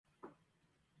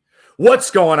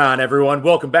What's going on, everyone?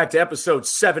 Welcome back to episode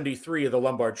 73 of the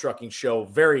Lombard Trucking Show.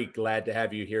 Very glad to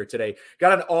have you here today.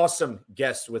 Got an awesome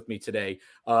guest with me today,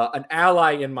 an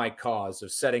ally in my cause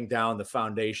of setting down the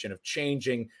foundation of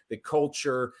changing the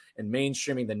culture and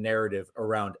mainstreaming the narrative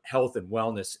around health and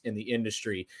wellness in the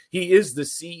industry. He is the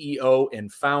CEO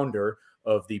and founder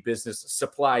of the business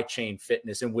Supply Chain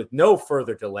Fitness. And with no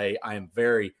further delay, I am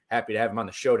very happy to have him on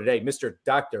the show today, Mr.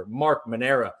 Dr. Mark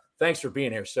Manera. Thanks for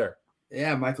being here, sir.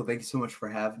 Yeah, Michael, thank you so much for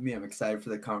having me. I'm excited for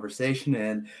the conversation.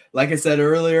 And like I said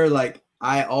earlier,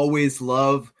 I always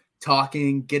love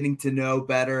talking, getting to know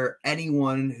better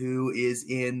anyone who is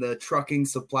in the trucking,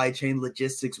 supply chain,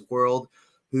 logistics world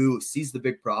who sees the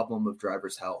big problem of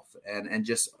drivers' health and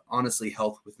just honestly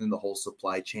health within the whole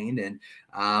supply chain. And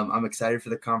I'm excited for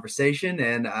the conversation,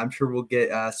 and I'm sure we'll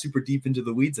get super deep into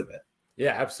the weeds of it.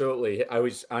 Yeah, absolutely. I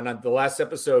was on the last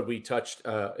episode we touched,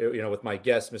 with my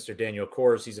guest, Mr. Daniel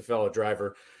Kors. He's a fellow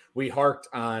driver. We harked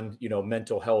on,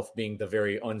 mental health being the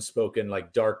very unspoken,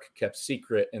 dark kept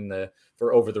secret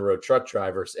for over the road truck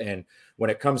drivers. And when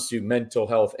it comes to mental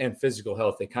health and physical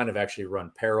health, they kind of actually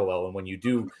run parallel. And when you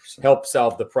do 100%. Help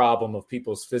solve the problem of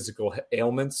people's physical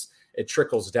ailments, it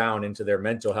trickles down into their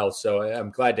mental health. So I'm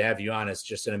glad to have you on as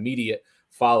just an immediate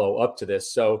follow up to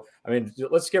this. So,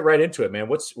 let's get right into it, man.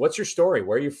 What's your story?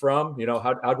 Where are you from?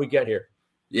 How'd we get here?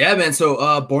 Yeah, man.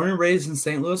 So, born and raised in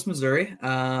St. Louis, Missouri.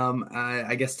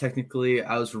 I guess technically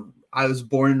I was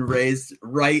born and raised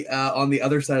right on the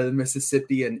other side of the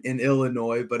Mississippi in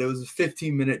Illinois, but it was a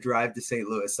 15-minute drive to St.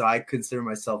 Louis. So I consider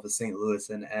myself a St. Louis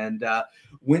and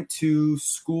went to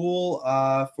school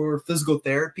for physical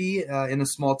therapy in a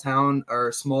small town or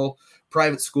a small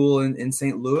private school in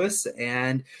St. Louis.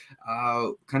 And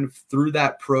kind of through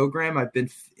that program, I've been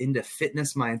into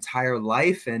fitness my entire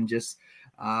life and just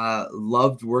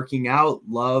loved working out,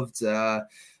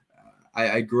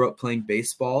 I grew up playing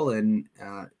baseball and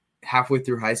halfway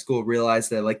through high school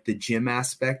realized that I liked the gym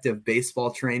aspect of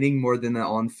baseball training more than the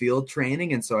on-field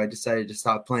training. And so I decided to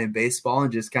stop playing baseball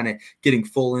and just kind of getting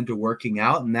full into working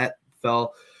out. And that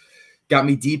got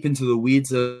me deep into the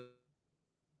weeds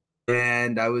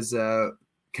and I was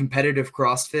competitive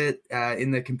CrossFit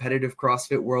in the competitive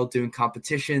CrossFit world, doing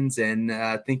competitions and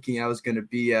thinking I was going to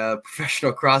be a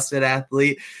professional CrossFit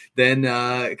athlete. Then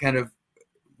kind of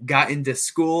got into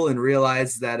school and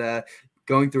realized that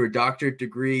going through a doctorate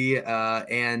degree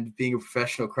and being a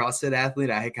professional CrossFit athlete,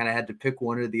 I kind of had to pick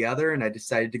one or the other. And I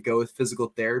decided to go with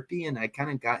physical therapy. And I kind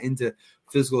of got into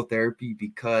physical therapy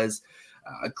because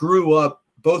I grew up.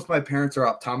 Both my parents are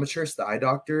optometrists, the eye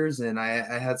doctors, and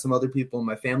I had some other people in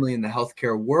my family in the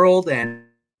healthcare world and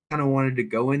kind of wanted to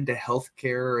go into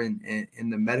healthcare and in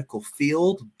the medical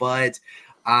field, but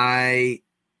I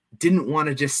didn't want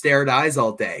to just stare at eyes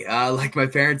all day like my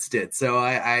parents did. So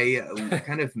I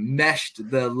kind of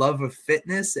meshed the love of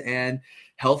fitness and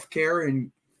healthcare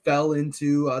and fell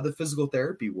into the physical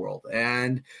therapy world.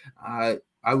 And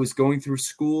I was going through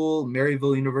school.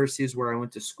 Maryville University is where I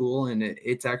went to school, and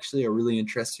it's actually a really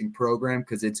interesting program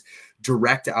because it's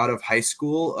direct out of high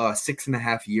school,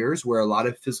 6.5 years, where a lot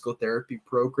of physical therapy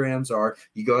programs are.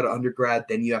 You go to undergrad,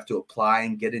 then you have to apply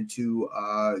and get into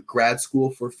grad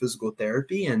school for physical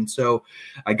therapy. And so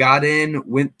I got in,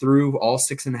 went through all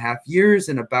 6.5 years,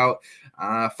 and about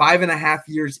 5.5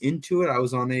 years into it, I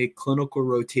was on a clinical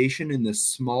rotation in this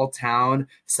small town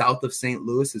south of St.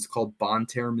 Louis. It's called Bonne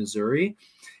Terre, Missouri.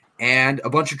 And a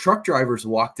bunch of truck drivers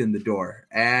walked in the door.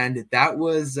 And that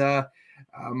was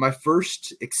my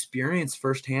first experience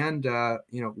firsthand,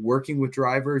 working with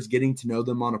drivers, getting to know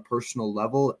them on a personal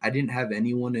level. I didn't have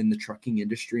anyone in the trucking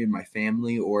industry in my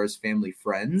family or as family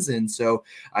friends. And so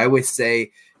I always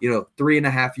say,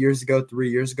 3.5 years ago, 3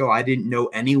 years ago, I didn't know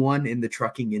anyone in the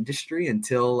trucking industry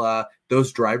until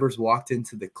those drivers walked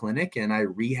into the clinic and I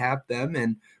rehabbed them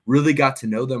and really got to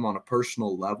know them on a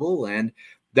personal level. And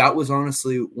that was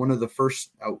honestly one of the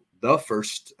first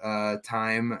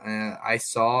time I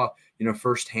saw,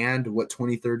 firsthand what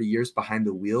 20, 30 years behind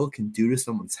the wheel can do to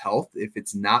someone's health if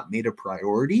it's not made a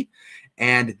priority.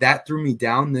 And that threw me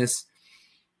down this,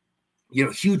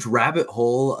 huge rabbit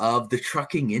hole of the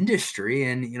trucking industry.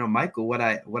 And, Michael, what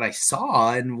I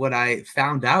saw and what I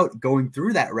found out going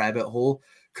through that rabbit hole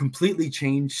completely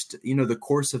changed, the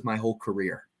course of my whole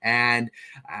career. And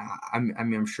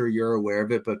I'm sure you're aware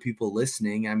of it, but people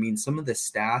listening, some of the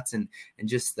stats and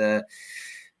just the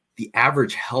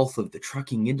average health of the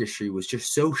trucking industry was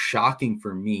just so shocking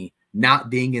for me, not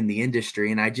being in the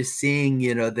industry. And I just seeing,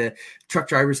 the truck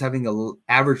drivers having an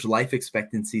average life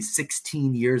expectancy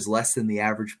 16 years less than the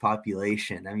average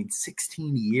population.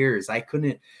 16 years. I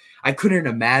couldn't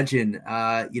imagine,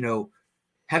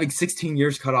 having 16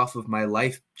 years cut off of my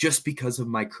life just because of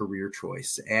my career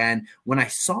choice. And when I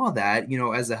saw that,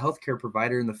 as a healthcare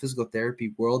provider in the physical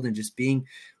therapy world and just being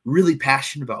really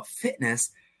passionate about fitness,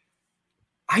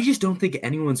 I just don't think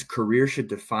anyone's career should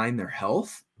define their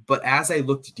health. But as I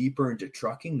looked deeper into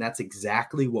trucking, that's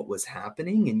exactly what was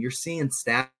happening. And you're seeing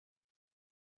stats,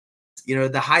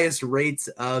 the highest rates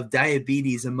of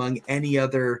diabetes among any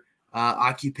other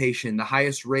occupation, the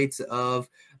highest rates of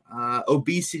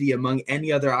obesity among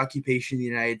any other occupation in the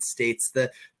United States,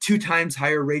 the 2 times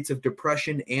higher rates of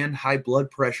depression and high blood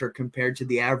pressure compared to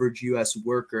the average US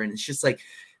worker. And it's just like,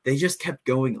 they just kept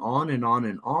going on and on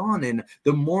and on. And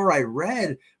the more I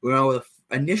read,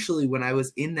 initially when I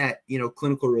was in that,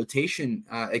 clinical rotation,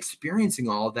 experiencing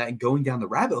all of that and going down the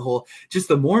rabbit hole, just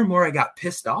the more and more I got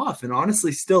pissed off, and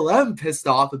honestly still am pissed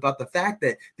off about the fact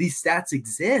that these stats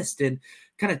exist, and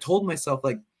kind of told myself,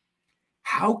 like,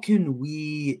 how can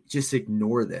we just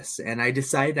ignore this? And I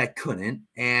decided I couldn't.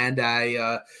 And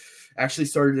I actually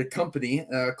started a company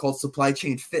called Supply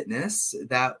Chain Fitness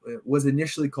that was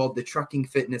initially called the Trucking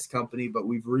Fitness Company, but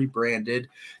we've rebranded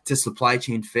to Supply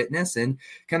Chain Fitness, and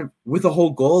kind of with the whole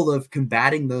goal of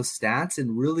combating those stats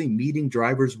and really meeting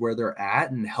drivers where they're at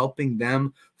and helping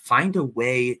them find a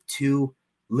way to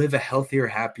live a healthier,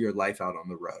 happier life out on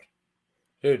the road.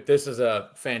 Dude, this is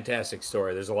a fantastic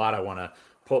story. There's a lot I want to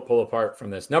pull apart from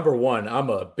this. Number one, I'm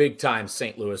a big time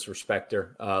St. Louis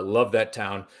respecter. Love that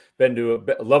town.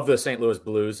 Love the St. Louis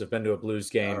Blues. I've been to a Blues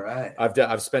game. All right.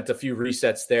 I've spent a few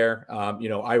resets there.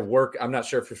 I work. I'm not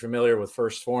sure if you're familiar with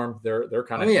First Form. They're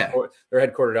kind of they're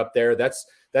headquartered up there. That's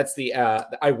the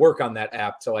I work on that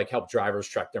app to like help drivers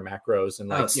track their macros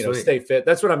and stay fit.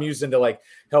 That's what I'm using to like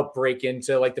help break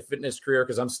into like the fitness career,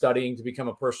 because I'm studying to become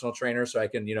a personal trainer, so I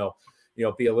can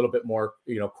be a little bit more,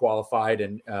 qualified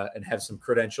and have some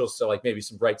credentials. So like maybe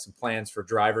write some plans for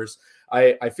drivers.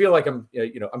 I feel like I'm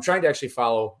trying to actually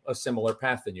follow a similar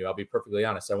path than you. I'll be perfectly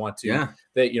honest. I want to,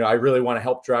 I really want to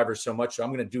help drivers so much. So I'm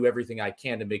going to do everything I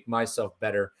can to make myself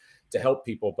better to help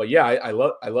people. But yeah, I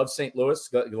love St. Louis.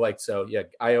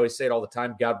 I always say it all the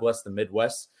time. God bless the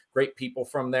Midwest. Great people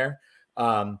from there.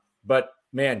 But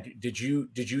man, did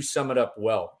you sum it up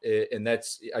well? And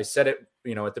I said it,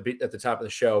 at the top of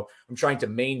the show. I'm trying to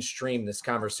mainstream this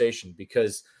conversation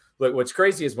because look, what's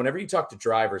crazy is whenever you talk to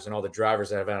drivers, and all the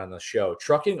drivers that I've had on the show,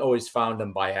 trucking always found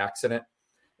them by accident.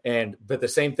 But the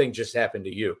same thing just happened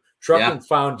to you. Trucking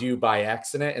found you by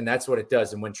accident, and that's what it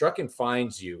does. And when trucking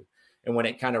finds you, and when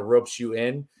it kind of ropes you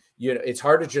in, it's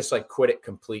hard to just like quit it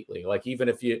completely. Like even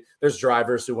if there's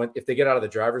drivers who if they get out of the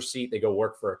driver's seat, they go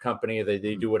work for a company,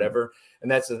 they do whatever.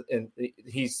 And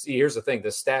here's the thing,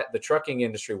 the trucking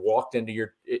industry walked into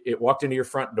your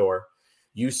front door.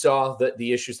 You saw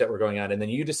the issues that were going on, and then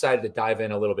you decided to dive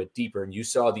in a little bit deeper, and you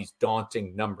saw these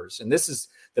daunting numbers. And this is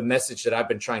the message that I've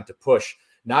been trying to push,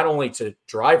 not only to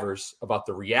drivers about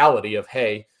the reality of,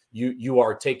 hey, you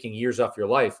are taking years off your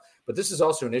life, but this is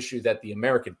also an issue that the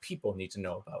American people need to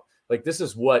know about. Like, this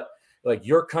is what, like,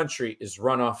 your country is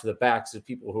run off the backs of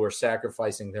people who are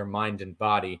sacrificing their mind and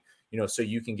body, so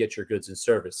you can get your goods and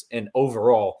service. And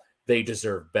overall, they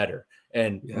deserve better.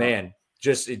 And man,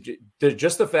 just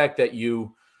the fact that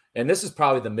and this is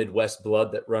probably the Midwest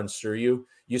blood that runs through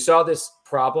you saw this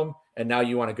problem, and now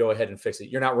you want to go ahead and fix it.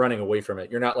 You're not running away from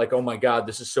it. You're not like, oh my God,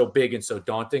 this is so big and so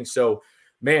daunting. So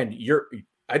man,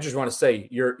 I just want to say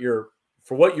you're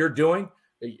for what you're doing.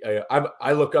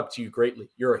 I look up to you greatly.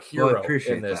 You're a hero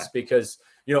in this because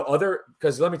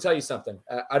let me tell you something.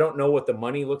 I don't know what the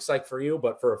money looks like for you,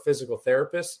 but for a physical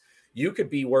therapist, you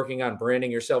could be working on branding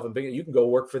yourself and you can go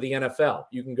work for the NFL.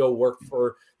 You can go work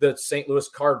for the St. Louis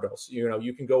Cardinals.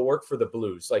 You can go work for the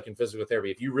Blues, like in physical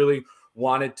therapy, if you really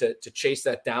wanted to chase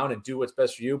that down and do what's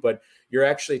best for you, but you're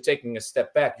actually taking a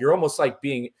step back. You're almost like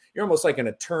an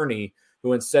attorney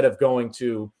who, instead of going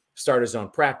to start his own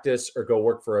practice or go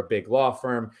work for a big law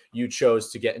firm, you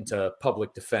chose to get into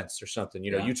public defense or something.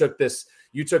 You took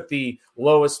the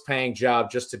lowest paying job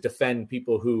just to defend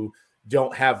people who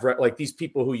don't have, like, these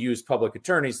people who use public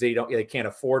attorneys. They can't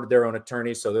afford their own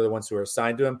attorneys, so they're the ones who are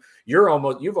assigned to them.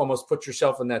 You've almost put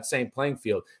yourself in that same playing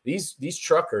field. These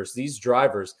truckers, these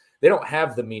drivers, they don't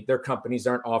have the meat. Their companies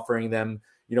aren't offering them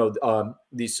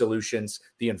these solutions.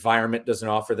 The environment doesn't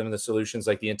offer them the solutions.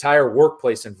 Like the entire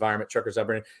workplace environment truckers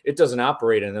operate, it doesn't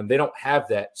operate in them. They don't have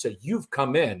that. So you've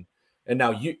come in, and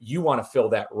now you want to fill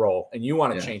that role, and you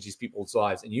want to change these people's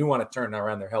lives, and you want to turn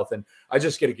around their health. And I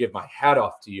just got to give my hat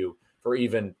off to you for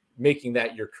even making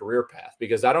that your career path,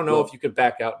 because I don't know if you could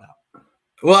back out now.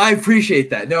 Well, I appreciate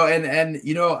that. No, and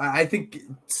you know, I think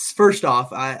first off,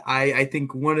 I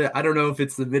think I don't know if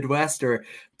it's the Midwest or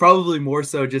probably more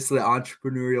so just the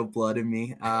entrepreneurial blood in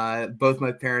me. Both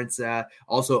my parents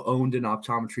also owned an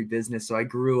optometry business, so I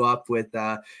grew up with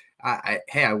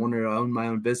hey, I wanted to own my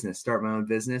own business, start my own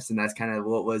business, and that's kind of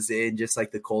what was in just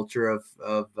like the culture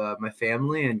of my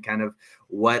family and kind of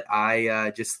what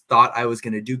I just thought I was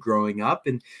going to do growing up.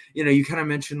 And you know, you kind of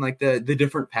mentioned like the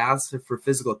different paths for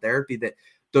physical therapy. That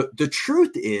the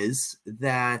truth is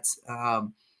that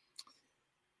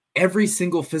every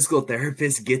single physical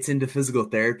therapist gets into physical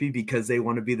therapy because they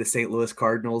want to be the St. Louis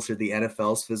Cardinals or the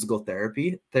NFL's physical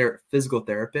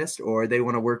therapist, or they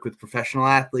want to work with professional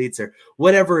athletes or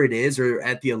whatever it is, or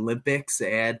at the Olympics.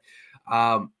 And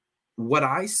what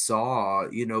I saw,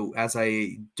 you know, as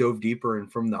I dove deeper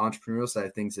and from the entrepreneurial side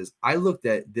of things, is I looked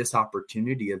at this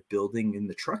opportunity of building in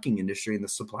the trucking industry and the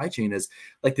supply chain as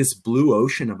like this blue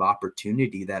ocean of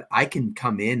opportunity that I can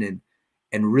come in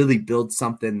and really build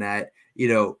something that, you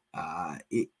know,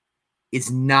 it is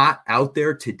not out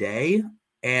there today.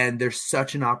 And there's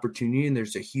such an opportunity and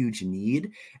there's a huge need.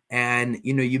 And,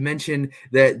 you know, you mentioned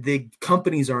that the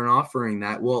companies aren't offering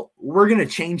that. Well, we're going to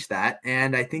change that.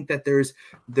 And I think that there's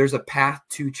a path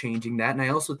to changing that. And I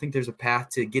also think there's a path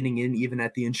to getting in even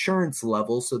at the insurance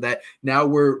level so that now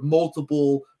we're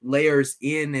multiple layers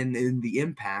in the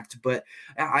impact. But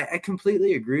I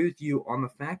completely agree with you on the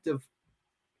fact of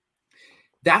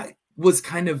that was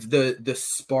kind of the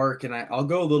spark. And I'll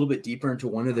go a little bit deeper into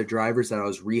one of the drivers that I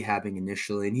was rehabbing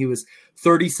initially. And he was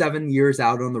 37 years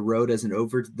out on the road as an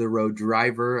over the road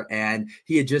driver. And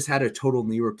he had just had a total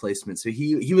knee replacement. So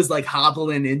he was like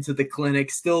hobbling into the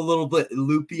clinic, still a little bit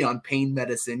loopy on pain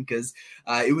medicine because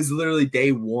it was literally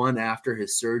day one after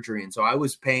his surgery. And so I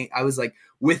was like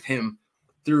with him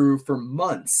for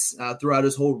months throughout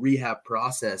his whole rehab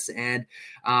process. And,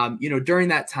 you know, during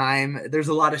that time, there's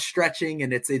a lot of stretching,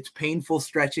 and it's painful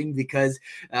stretching because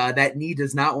that knee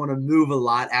does not want to move a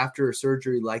lot after a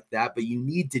surgery like that, but you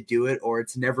need to do it or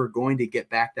it's never going to get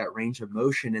back that range of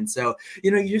motion. And so, you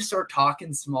know, you just start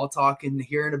talking, small talk and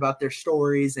hearing about their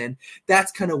stories. And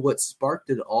that's kind of what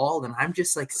sparked it all. And I'm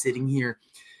just like sitting here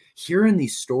hearing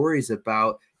these stories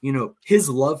about, you know, his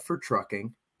love for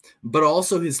trucking, but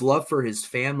also his love for his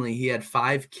family. He had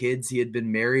 5 kids. He had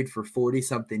been married for 40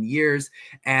 something years.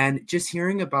 And just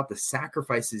hearing about the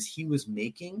sacrifices he was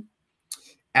making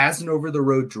as an over the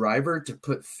road driver to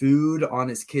put food on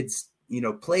his kids'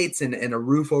 plates and a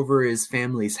roof over his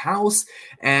family's house,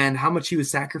 and how much he was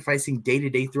sacrificing day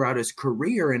to day throughout his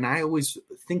career. And I always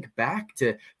think back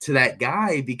to that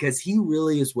guy because he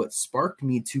really is what sparked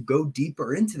me to go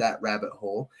deeper into that rabbit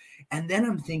hole. And then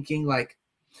I'm thinking, like,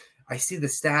 I see the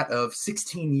stat of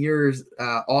 16 years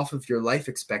off of your life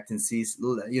expectancies,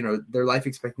 their life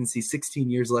expectancy 16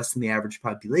 years less than the average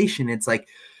population. It's like,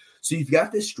 so you've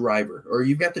got this driver, or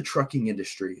you've got the trucking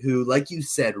industry who, like you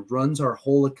said, runs our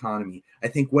whole economy. I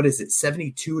think,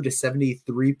 72 to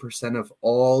 73% of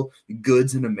all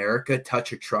goods in America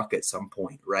touch a truck at some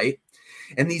point, right?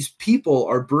 And these people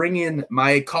are bringing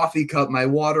my coffee cup, my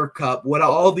water cup,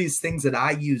 all these things that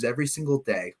I use every single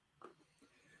day.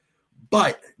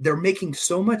 But they're making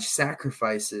so much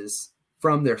sacrifices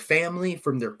from their family,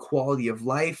 from their quality of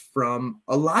life, from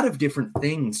a lot of different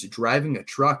things. Driving a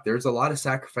truck, there's a lot of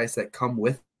sacrifice that come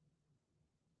with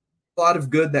a lot of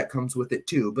good that comes with it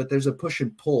too. But there's a push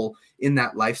and pull in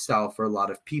that lifestyle for a lot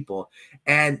of people.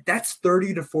 And that's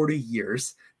 30 to 40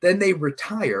 years. Then they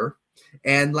retire.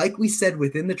 And like we said,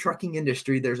 within the trucking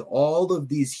industry, there's all of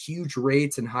these huge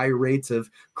rates and high rates of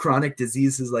chronic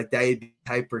diseases like diabetes,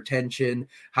 hypertension,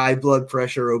 high blood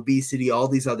pressure, obesity, all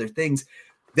these other things.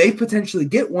 They potentially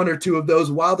get 1 or 2 of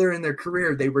those while they're in their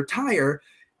career. They retire.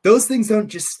 Those things don't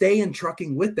just stay in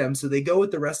trucking with them. So they go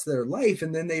with the rest of their life,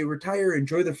 and then they retire,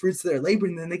 enjoy the fruits of their labor,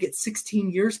 and then they get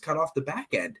 16 years cut off the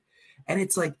back end. And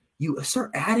it's like, you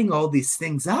start adding all these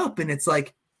things up, and it's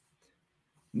like,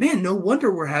 man, no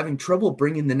wonder we're having trouble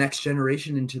bringing the next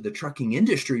generation into the trucking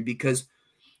industry, because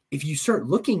if you start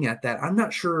looking at that, I'm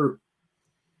not sure.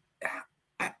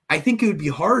 I think it would be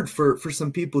hard for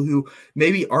some people who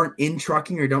maybe aren't in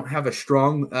trucking or don't have a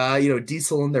strong,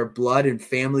 diesel in their blood and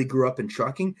family grew up in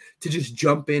trucking to just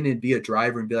jump in and be a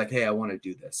driver and be like, hey, I want to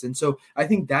do this. And so I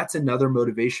think that's another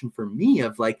motivation for me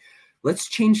of like, let's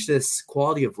change this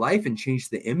quality of life and change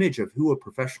the image of who a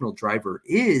professional driver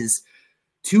is,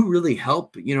 to really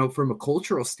help, from a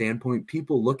cultural standpoint,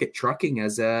 people look at trucking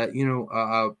as a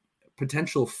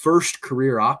potential first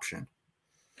career option.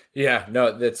 Yeah,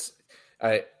 no,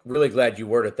 I really glad you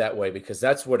word it that way, because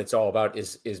that's what it's all about,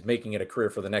 is making it a career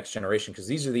for the next generation. Because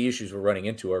these are the issues we're running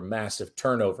into, are massive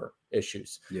turnover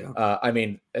issues. Yeah.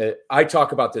 I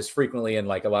talk about this frequently in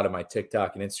like a lot of my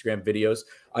TikTok and Instagram videos.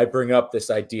 I bring up this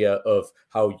idea of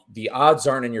how the odds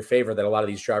aren't in your favor, that a lot of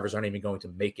these drivers aren't even going to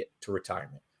make it to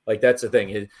retirement. Like, that's the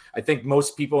thing. I think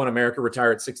most people in America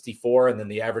retire at 64, and then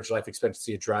the average life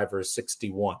expectancy of driver is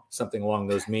 61, something along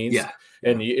those means. Yeah.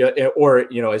 And or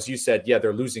as you said,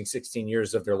 they're losing 16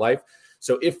 years of their life.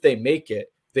 So if they make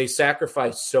it, they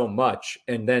sacrifice so much,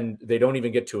 and then they don't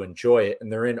even get to enjoy it,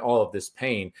 and they're in all of this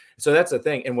pain. So that's the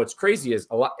thing. And what's crazy is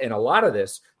a lot of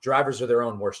this, drivers are their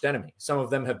own worst enemy. Some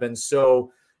of them have been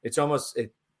it's almost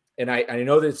and I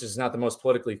know this is not the most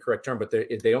politically correct term, but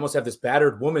they almost have this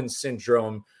battered woman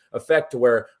syndrome effect, to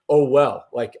where, oh, well,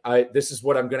 like, this is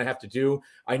what I'm going to have to do.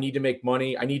 I need to make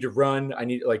money. I need to run. I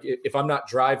need, like, if I'm not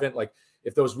driving, like,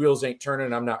 if those wheels ain't turning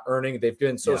and I'm not earning, they've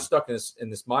been so stuck in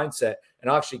this mindset. And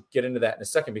I'll actually get into that in a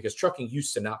second, because trucking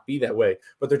used to not be that way,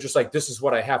 but they're just like, this is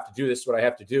what I have to do. This is what I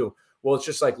have to do. Well, it's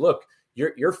just like, look,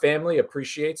 your family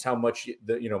appreciates how much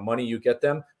money you get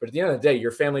them, but at the end of the day,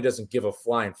 your family doesn't give a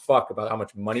flying fuck about how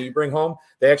much money you bring home.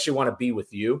 They actually want to be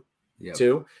with you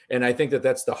too. And I think that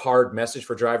that's the hard message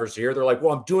for drivers here. They're like,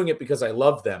 well, I'm doing it because I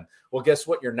love them. Well, guess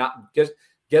what? You're not.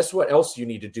 Guess what else you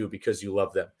need to do because you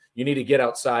love them? You need to get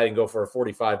outside and go for a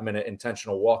 45-minute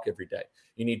intentional walk every day.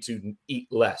 You need to eat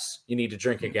less. You need to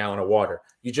drink a gallon of water.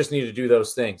 You just need to do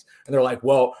those things. And they're like,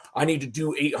 well, I need to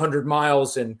do 800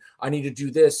 miles and I need to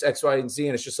do this, X, Y, and Z.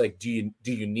 And it's just like, do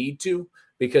you need to?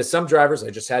 Because some drivers, I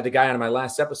just had the guy on my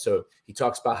last episode. He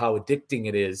talks about how addicting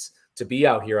it is to be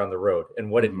out here on the road, and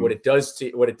what it does.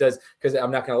 Because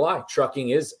I'm not going to lie, trucking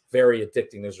is very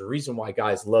addicting. There's a reason why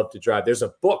guys love to drive. There's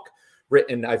a book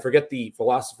written, I forget the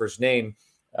philosopher's name.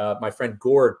 My friend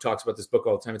Gord talks about this book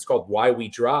all the time. It's called Why We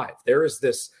Drive. There's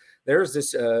this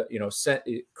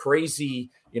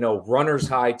crazy, runner's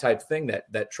high type thing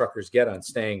that truckers get on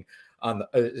staying on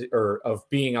the, or of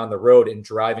being on the road and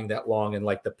driving that long, and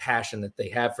like the passion that they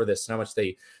have for this and how much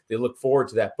they look forward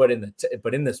to that. But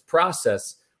in this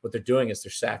process, what they're doing is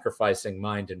they're sacrificing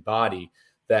mind and body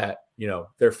that,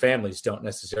 their families don't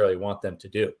necessarily want them to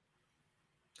do.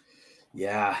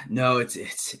 Yeah, no,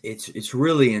 it's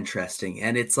really interesting.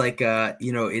 And it's like,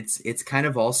 it's kind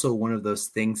of also one of those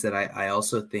things that I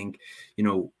also think,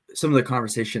 some of the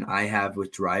conversation I have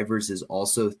with drivers is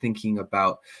also thinking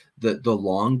about the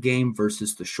long game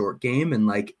versus the short game. And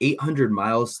like 800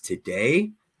 miles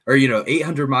today, or,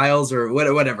 800 miles or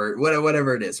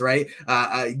whatever it is, right?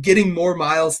 Getting more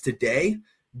miles today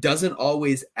doesn't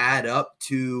always add up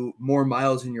to more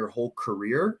miles in your whole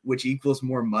career, which equals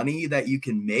more money that you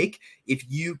can make if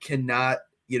you cannot,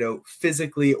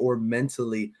 physically or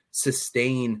mentally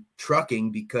sustain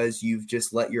trucking because you've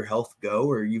just let your health go,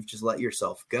 or you've just let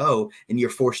yourself go and you're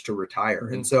forced to retire.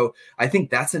 Mm-hmm. And so I think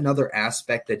that's another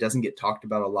aspect that doesn't get talked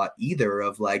about a lot either,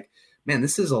 of like, man,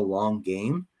 this is a long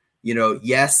game.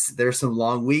 Yes, there's some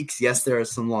long weeks. Yes, there are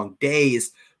some long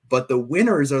days, but the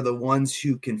winners are the ones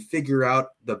who can figure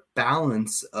out the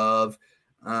balance of,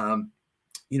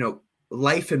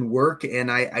 life and work.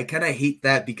 And I kind of hate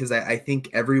that, because I think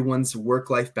everyone's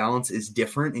work-life balance is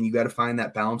different, and you got to find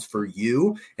that balance for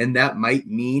you. And that might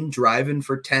mean driving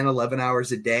for 10, 11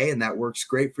 hours a day, and that works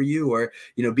great for you, or,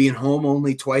 being home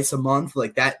only twice a month,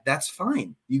 like that's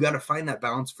fine. You got to find that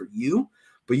balance for you.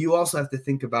 But you also have to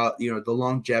think about, the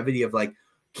longevity of like,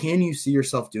 can you see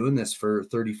yourself doing this for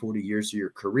 30, 40 years of your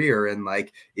career? And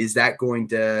like, is that going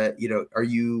to,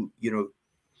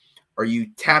 are you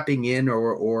tapping in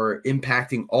or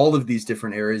impacting all of these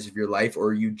different areas of your life, or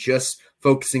are you just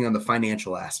focusing on the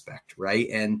financial aspect? Right.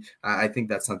 And I think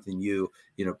that's something you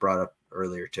brought up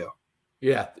earlier too.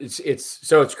 Yeah.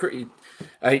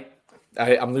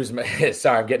 I'm losing my head.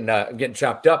 Sorry, I'm getting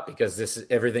chopped up, because this is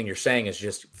everything you're saying is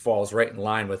just falls right in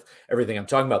line with everything I'm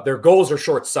talking about. Their goals are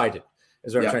short-sighted,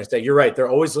 is what I'm trying to say. You're right. They're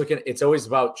always it's always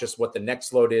about just what the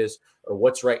next load is or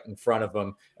what's right in front of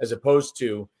them, as opposed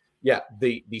to,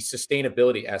 the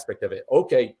sustainability aspect of it.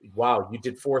 Okay, wow, you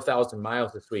did 4,000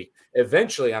 miles this week.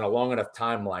 Eventually, on a long enough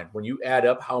timeline, when you add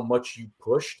up how much you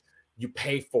pushed, you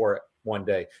pay for it one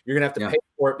day. You're going to have to pay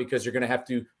for it, because you're going to have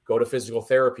to go to physical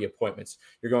therapy appointments.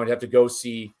 You're going to have to go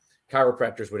see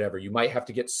chiropractors, whatever. You might have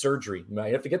to get surgery. You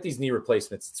might have to get these knee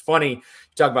replacements. It's funny,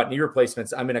 you talk about knee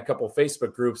replacements. I'm in a couple of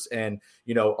Facebook groups, and,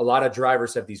 a lot of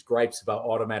drivers have these gripes about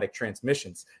automatic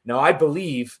transmissions. Now, I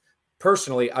believe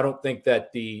personally, I don't think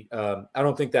that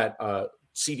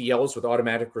CDLs with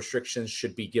automatic restrictions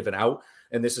should be given out.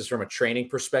 And this is from a training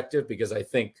perspective, because I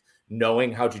think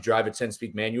knowing how to drive a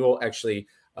 10-speed manual, actually,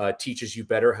 teaches you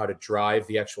better how to drive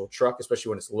the actual truck, especially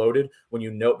when it's loaded, when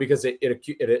you know, because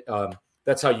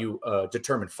that's how you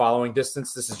determine following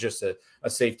distance. This is just a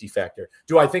safety factor.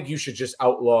 Do I think you should just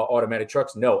outlaw automatic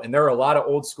trucks? No. And there are a lot of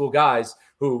old school guys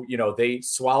who, they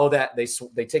swallow that.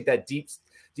 They take that deep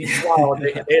swallow.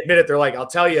 They admit it. They're like, I'll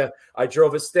tell you, I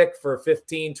drove a stick for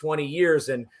 15, 20 years,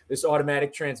 and this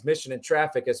automatic transmission in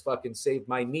traffic has fucking saved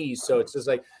my knees. So it's just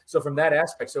like, so from that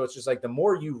aspect, so it's just like the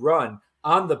more you run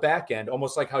on the back end,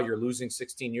 almost like how you're losing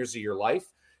 16 years of your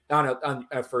life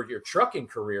for your trucking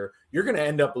career, you're going to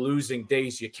end up losing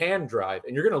days you can drive,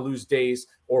 and you're going to lose days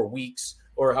or weeks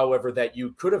or however that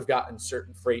you could have gotten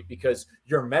certain freight, because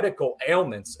your medical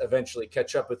ailments eventually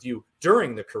catch up with you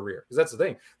during the career. Because that's the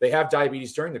thing. They have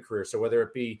diabetes during the career. So whether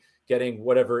it be getting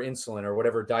whatever insulin or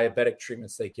whatever diabetic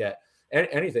treatments they get,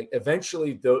 anything,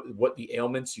 eventually what the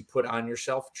ailments you put on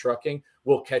yourself trucking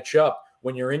will catch up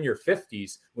when you're in your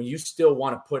 50s, when you still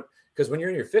want to put, because when you're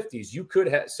in your 50s, you could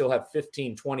still have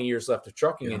 15, 20 years left of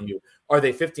trucking in you. Are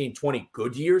they 15, 20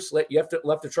 good years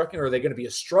left of trucking, or are they going to be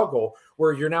a struggle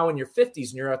where you're now in your 50s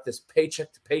and you're at this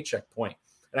paycheck to paycheck point?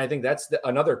 And I think that's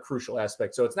another crucial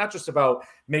aspect. So it's not just about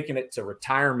making it to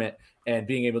retirement and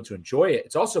being able to enjoy it.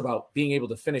 It's also about being able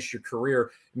to finish your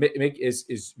career,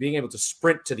 is being able to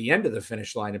sprint to the end of the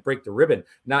finish line and break the ribbon.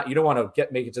 You don't want to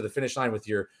make it to the finish line with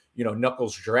your,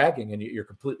 knuckles dragging and you're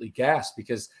completely gassed,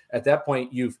 because at that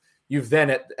point you've then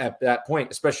at that point,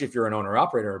 especially if you're an owner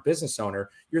operator or a business owner,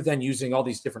 you're then using all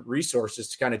these different resources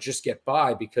to kind of just get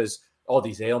by, because all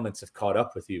these ailments have caught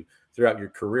up with you throughout your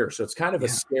career. So it's kind of a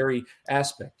scary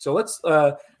aspect. So let's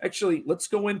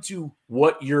go into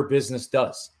what your business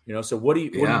does. So what do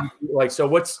you like? So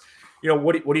what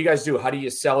do you guys do? How do you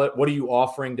sell it? What are you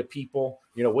offering to people?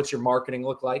 What's your marketing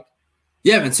look like?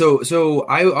 Yeah, man. So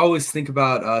I always think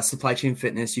about supply chain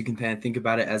fitness. You can kind of think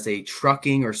about it as a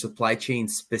trucking or supply chain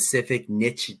specific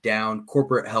niche down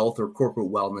corporate health or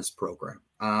corporate wellness program.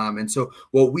 And so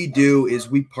what we do is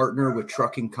we partner with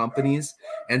trucking companies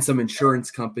and some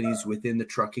insurance companies within the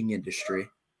trucking industry,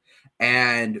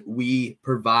 and we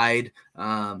provide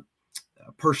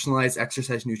personalized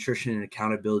exercise, nutrition, and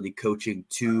accountability coaching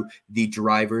to the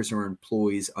drivers or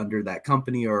employees under that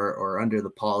company or under the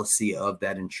policy of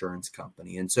that insurance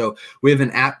company. And so we have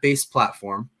an app-based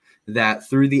platform that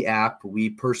through the app,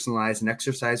 we personalize an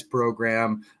exercise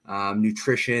program,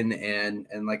 nutrition, and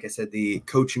like I said, the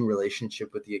coaching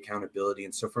relationship with the accountability.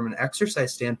 And so from an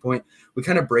exercise standpoint, we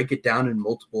kind of break it down in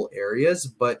multiple areas,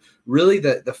 but really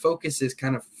the focus is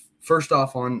kind of first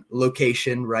off on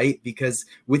location, right? Because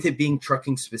with it being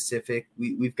trucking specific,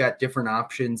 we've got different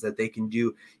options that they can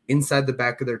do inside the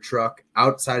back of their truck,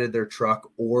 outside of their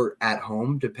truck, or at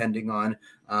home, depending on,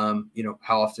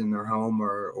 how often they're home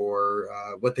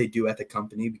or what they do at the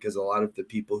company. Because a lot of the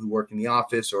people who work in the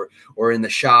office or in the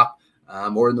shop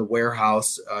or in the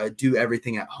warehouse do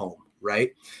everything at home.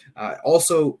 Right.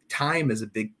 Also, time is a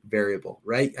big variable,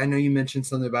 right? I know you mentioned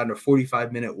something about a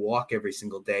 45-minute walk every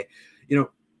single day.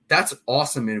 That's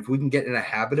awesome. And if we can get in a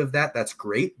habit of that, that's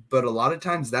great. But a lot of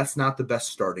times that's not the best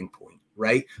starting point,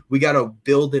 right? We got to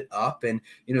build it up. And,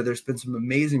 there's been some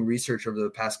amazing research over the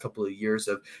past couple of years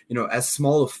of, as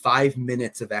small as 5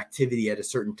 minutes of activity at a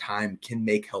certain time can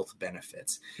make health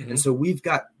benefits. Mm-hmm. And so we've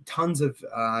got tons of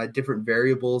different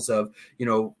variables of,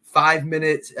 5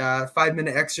 minute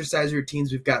exercise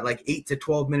routines. We've got like 8 to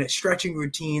 12 minute stretching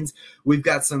routines. We've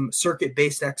got some circuit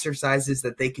based exercises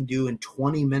that they can do in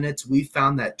 20 minutes. We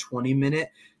found that 20-minute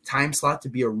time slot to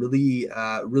be a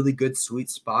really good sweet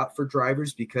spot for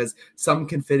drivers, because some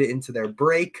can fit it into their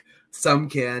break. Some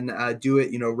can do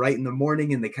it, right in the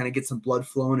morning, and they kind of get some blood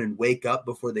flowing and wake up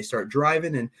before they start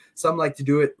driving. And some like to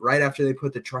do it right after they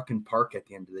put the truck in park at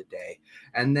the end of the day.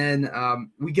 And then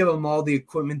we give them all the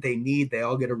equipment they need. They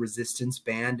all get a resistance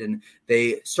band, and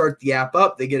they start the app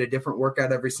up. They get a different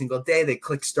workout every single day. They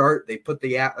click start. They put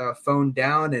the phone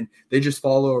down, and they just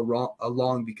follow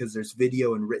along, because there's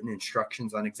video and written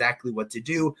instructions on exactly what to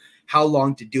do, how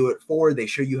long to do it for. They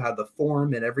show you how the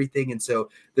form and everything. And so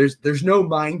there's no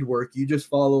mind work. You just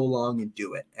follow along and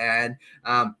do it. And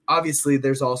obviously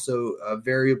there's also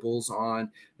variables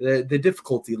on the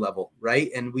difficulty level, right?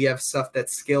 And we have stuff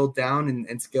that's scaled down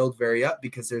and scaled very up,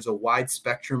 because there's a wide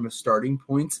spectrum of starting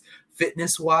points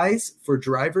fitness wise for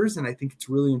drivers. And I think it's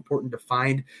really important to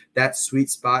find that sweet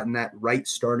spot and that right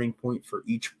starting point for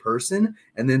each person,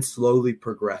 and then slowly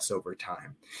progress over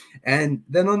time. And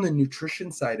then on the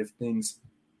nutrition side of things,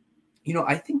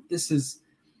 I think this is,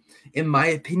 in my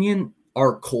opinion,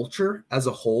 our culture as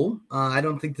a whole. I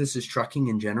don't think this is trucking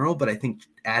in general, but I think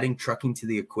adding trucking to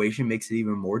the equation makes it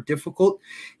even more difficult.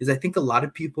 Is I think a lot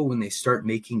of people, when they start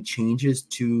making changes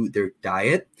to their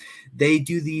diet, they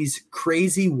do these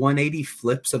crazy 180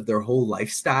 flips of their whole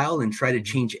lifestyle and try to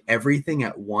change everything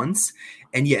at once.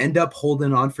 And you end up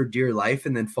holding on for dear life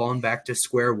and then falling back to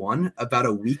square one about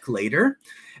a week later.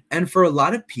 And for a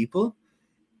lot of people,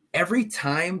 every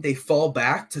time they fall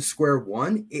back to square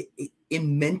one, it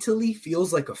mentally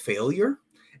feels like a failure.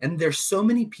 And there's so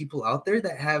many people out there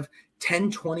that have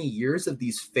 10, 20 years of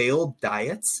these failed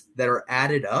diets that are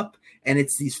added up. And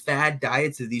it's these fad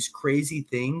diets of these crazy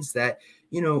things that,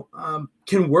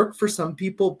 can work for some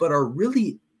people, but are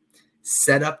really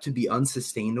set up to be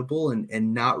unsustainable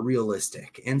and not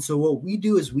realistic. And so what we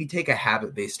do is we take a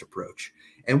habit-based approach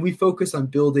and we focus on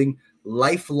building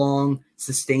lifelong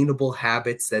sustainable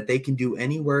habits that they can do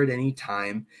anywhere at any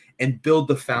time and build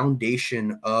the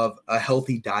foundation of a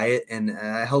healthy diet and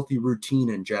a healthy routine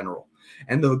in general.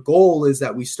 And the goal is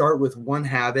that we start with one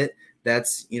habit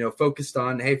that's, focused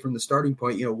on, hey, from the starting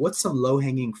point, what's some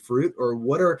low-hanging fruit, or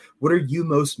what are you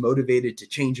most motivated to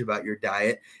change about your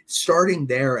diet, starting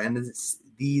there. And as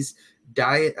these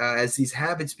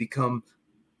habits become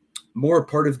more a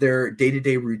part of their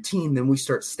day-to-day routine, then we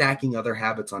start stacking other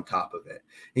habits on top of it.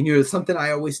 And, something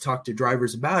I always talk to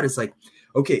drivers about is like,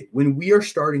 okay, when we are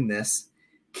starting this,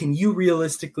 can you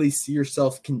realistically see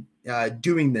yourself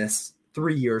doing this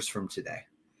 3 years from today?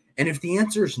 And if the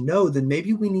answer is no, then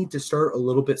maybe we need to start a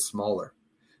little bit smaller,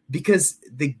 because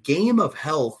the game of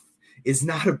health is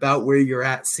not about where you're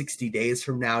at 60 days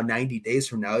from now, 90 days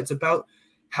from now. It's about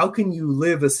how can you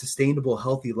live a sustainable,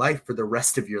 healthy life for the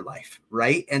rest of your life,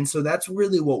 right? And so that's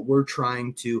really what we're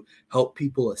trying to help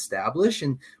people establish.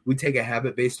 And we take a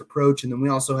habit-based approach. And then we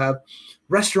also have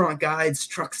restaurant guides,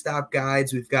 truck stop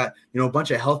guides. We've got, a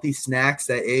bunch of healthy snacks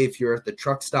that, hey, if you're at the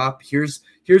truck stop, here's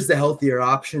the healthier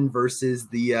option versus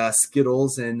the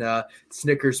Skittles and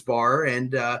Snickers bar.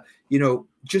 And,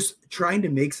 just trying to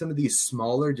make some of these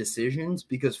smaller decisions,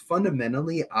 because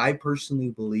fundamentally, I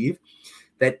personally believe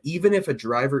that even if a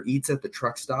driver eats at the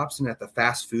truck stops and at the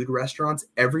fast food restaurants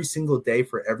every single day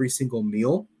for every single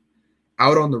meal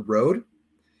out on the road,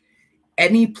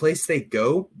 any place they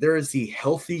go, there is the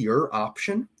healthier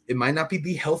option. It might not be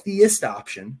the healthiest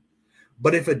option,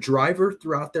 but if a driver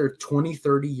throughout their 20,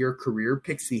 30-year career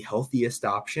picks the healthiest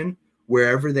option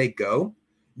wherever they go,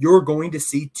 you're going to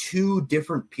see two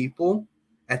different people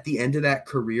at the end of that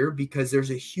career, because there's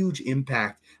a huge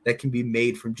impact that can be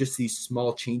made from just these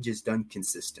small changes done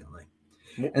consistently.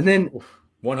 And then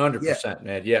 100%,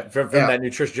 man. Yeah. From that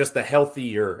nutrition, just the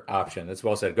healthier option. That's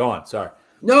well said. Go on. Sorry.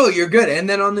 No, you're good. And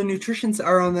then on the nutrition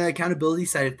or on the accountability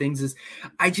side of things, is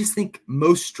I just think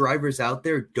most drivers out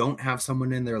there don't have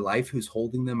someone in their life who's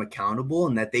holding them accountable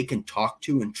and that they can talk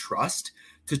to and trust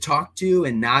to talk to,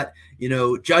 and not,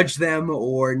 judge them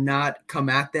or not come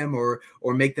at them or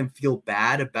make them feel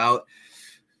bad about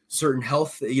certain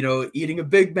health, eating a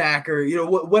Big Mac or,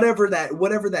 whatever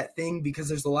that thing, because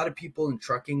there's a lot of people in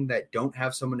trucking that don't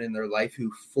have someone in their life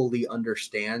who fully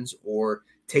understands or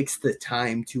takes the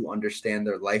time to understand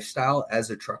their lifestyle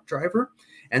as a truck driver.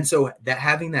 And so that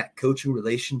having that coaching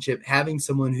relationship, having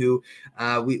someone who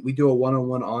we do a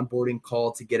one-on-one onboarding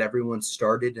call to get everyone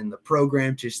started in the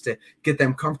program, just to get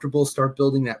them comfortable, start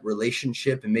building that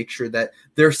relationship and make sure that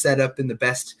they're set up in the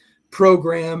best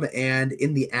program and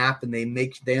in the app, and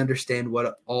they understand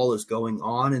what all is going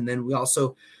on. And then we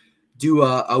also do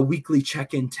a weekly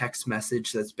check-in text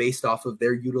message that's based off of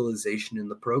their utilization in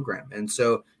the program. And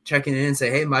so checking in and say,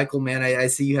 hey, Michael, man, I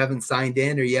see you haven't signed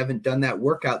in or you haven't done that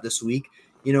workout this week.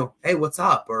 Hey, what's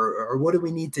up? Or what do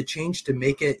we need to change to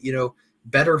make it,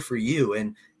 better for you?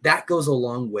 And that goes a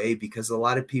long way, because a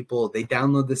lot of people, they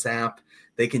download this app,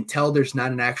 they can tell there's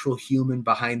not an actual human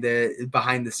behind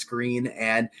the screen,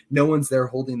 and no one's there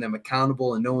holding them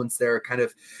accountable, and no one's there kind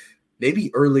of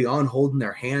maybe early on holding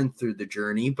their hand through the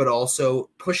journey, but also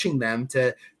pushing them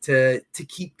to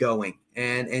keep going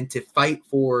and to fight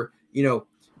for,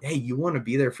 hey, you want to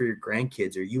be there for your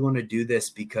grandkids, or you want to do this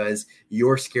because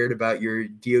you're scared about your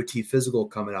DOT physical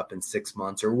coming up in 6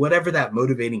 months, or whatever that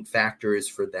motivating factor is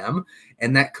for them.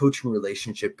 And that coaching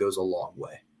relationship goes a long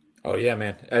way. Oh yeah,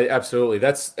 man. Absolutely.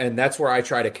 That's where I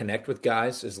try to connect with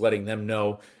guys, is letting them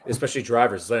know, especially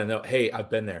drivers, letting them know, hey, I've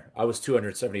been there. I was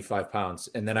 275 pounds.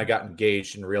 And then I got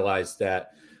engaged and realized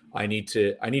that I need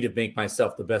to make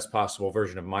myself the best possible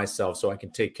version of myself so I can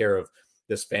take care of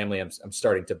this family I'm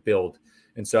starting to build.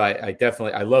 And so I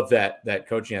definitely, I love that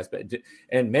coaching aspect.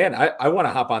 And man, I want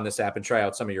to hop on this app and try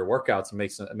out some of your workouts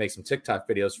and make some TikTok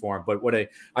videos for them. But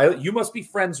are you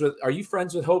friends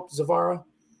with Hope Zavara?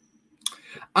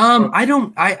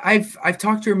 I've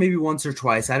talked to her maybe once or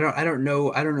twice. I don't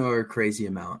know her crazy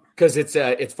amount. Because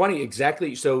it's funny.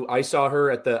 Exactly. So I saw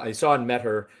and met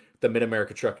her at the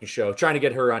Mid-America Trucking Show, trying to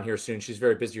get her on here soon. She's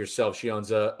very busy herself. She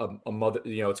owns a mother,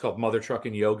 it's called Mother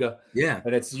Trucking Yoga. Yeah.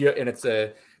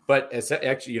 And but it's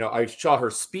actually, I saw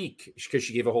her speak because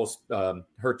she gave a whole,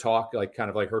 her talk, like kind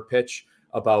of like her pitch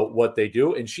about what they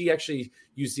do. And she actually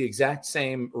used the exact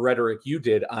same rhetoric you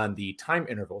did on the time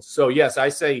intervals. So yes, I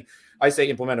say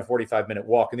implement a 45-minute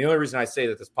walk. And the only reason I say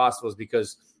that this possible is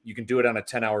because you can do it on a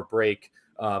 10-hour break.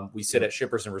 We sit at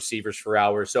shippers and receivers for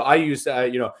hours. So I use,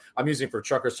 I'm using for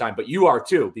truckers time, but you are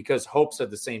too, because Hope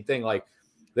said the same thing. Like,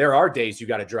 there are days you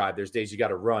got to drive. There's days you got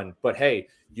to run, but hey,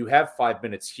 you have 5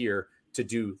 minutes here to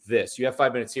do this. You have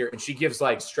 5 minutes here. And she gives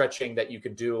like stretching that you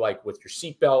can do like with your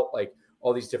seatbelt, like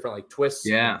all these different like twists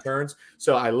and turns.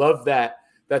 So I love that.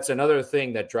 That's another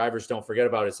thing that drivers don't forget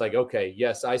about. It's like, okay,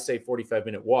 yes, I say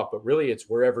 45-minute walk, but really it's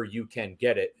wherever you can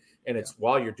get it. And it's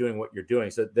while you're doing what you're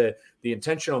doing. So the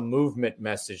intentional movement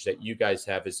message that you guys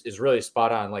have is really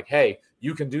spot on. Like, hey,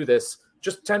 you can do this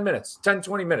just 10 minutes, 10,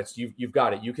 20 minutes. You've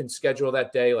got it. You can schedule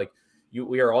that day. Like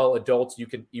we are all adults. You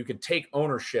can take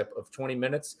ownership of 20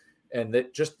 minutes, and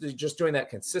that just doing that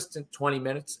consistent 20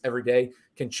 minutes every day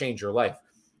can change your life.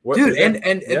 Dude,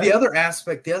 and the other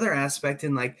aspect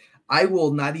in like, I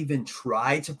will not even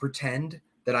try to pretend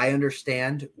that I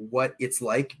understand what it's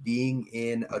like being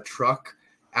in a truck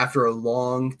after a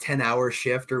long 10-hour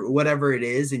shift or whatever it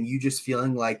is. And you just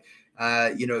feeling like,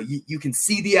 you can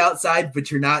see the outside,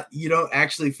 but you don't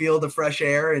actually feel the fresh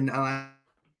air. And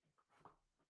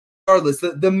regardless,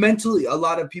 a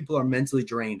lot of people are mentally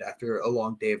drained after a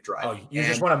long day of driving. Oh, you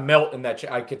just want to melt in that.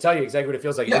 I can tell you exactly what it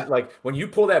feels like. Yeah. Like when you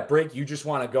pull that brake, you just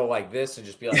want to go like this and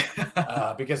just be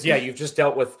like, because you've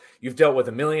dealt with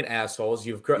a million assholes.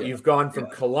 You've gone from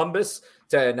Columbus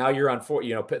to now you're on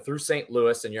through St.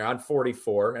 Louis, and you're on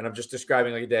 44. And I'm just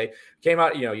describing like a day. Came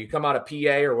out, you come out of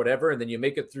PA or whatever, and then you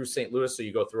make it through St. Louis. So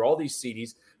you go through all these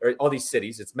cities.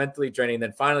 It's mentally draining. And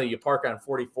then finally you park on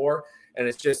 44. And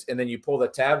and then you pull the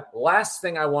tab. Last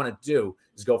thing I want to do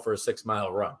is go for a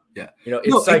 6-mile run. Yeah.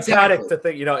 It's psychotic to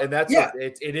think, and that's,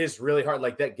 it is really hard.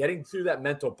 Like that, getting through that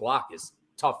mental block is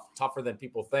tougher than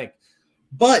people think.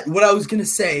 But what I was going to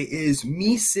say is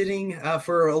me sitting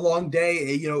for a long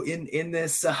day, in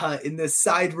this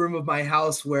side room of my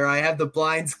house where I have the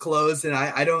blinds closed and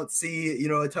I don't see,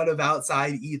 a ton of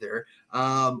outside either.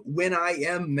 When I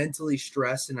am mentally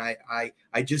stressed and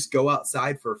I just go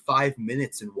outside for 5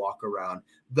 minutes and walk around,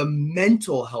 the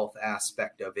mental health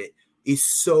aspect of it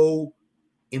is so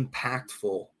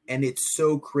impactful. And it's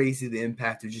so crazy, the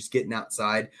impact of just getting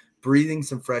outside, breathing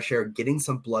some fresh air, getting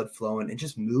some blood flowing, and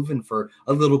just moving for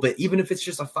a little bit, even if it's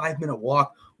just a 5-minute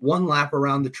walk, one lap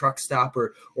around the truck stop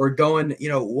or going,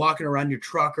 walking around your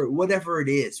truck or whatever it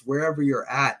is, wherever you're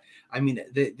at. I mean,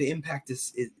 the impact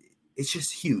it's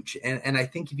just huge. And I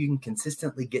think if you can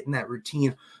consistently get in that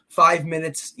routine, 5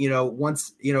 minutes,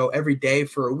 once, every day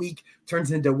for a week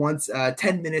turns into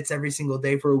 10 minutes every single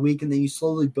day for a week. And then you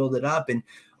slowly build it up. And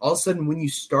all of a sudden, when you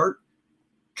start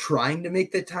trying to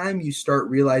make the time, you start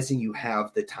realizing you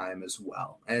have the time as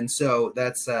well. And so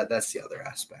that's the other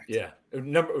aspect. Yeah.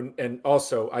 And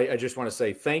also I just want to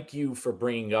say thank you for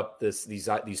bringing up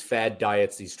these fad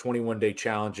diets, these 21-day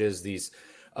challenges, these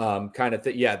kind of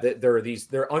thing. Yeah. There are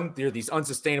these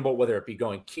unsustainable, whether it be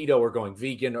going keto or going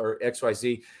vegan or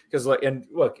XYZ, because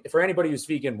look, for anybody who's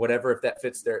vegan, whatever, if that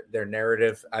fits their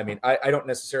narrative, I mean, I don't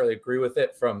necessarily agree with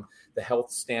it from the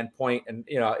health standpoint. And,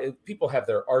 people have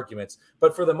their arguments,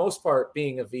 but for the most part,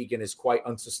 being a vegan is quite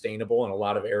unsustainable in a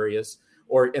lot of areas.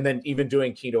 And then even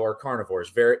doing keto or carnivore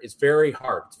it's very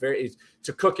hard. It's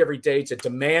to cook every day, to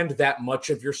demand that much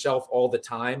of yourself all the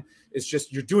time. It's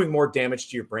just, you're doing more damage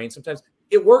to your brain sometimes.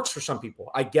 It works for some people.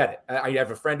 I get it. I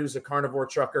have a friend who's a carnivore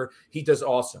trucker. He does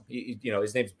awesome.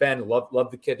 His name's Ben.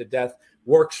 Love the kid to death.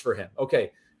 Works for him.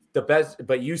 Okay. The best,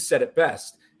 but you said it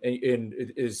best. And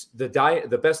is the diet,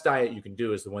 the best diet you can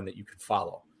do is the one that you can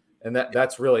follow. And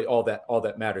that's really all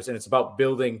that matters. And it's about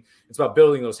building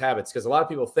those habits. Because a lot of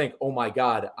people think, oh my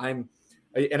God,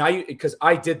 because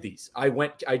I did these. I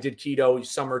did keto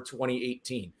summer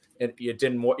 2018. And it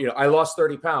didn't, I lost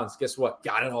 30 pounds. Guess what?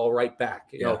 Got it all right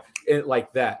back.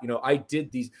 Like that. I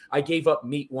did these. I gave up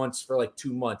meat once for like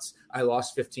 2 months. I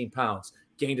lost 15 pounds,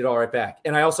 gained it all right back.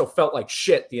 And I also felt like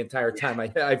shit the entire time.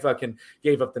 I fucking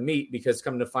gave up the meat, because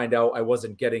coming to find out I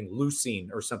wasn't getting leucine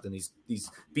or something.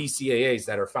 These BCAAs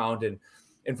that are found in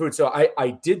in food. So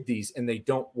I did these and they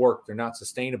don't work. They're not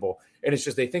sustainable. And it's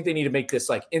just, they think they need to make this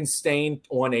like insane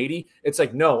 180. It's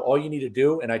like, no, all you need to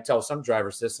do. And I tell some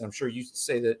drivers this, and I'm sure you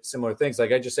say that similar things.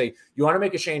 Like I just say, you want to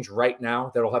make a change right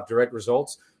now that'll have direct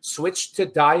results. Switch to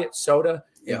diet soda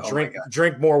and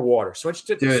drink more water. Switch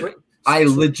to, Dude, I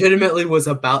legitimately was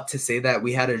about to say that.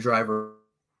 We had a driver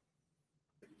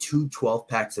 2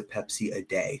 12-packs of Pepsi a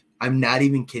day. I'm not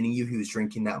even kidding you. He was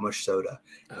drinking that much soda.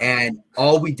 And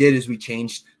all we did is we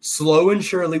changed slow and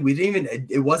surely. We didn't even,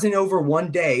 it wasn't over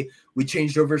one day. We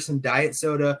changed over some diet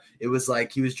soda. It was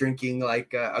like he was drinking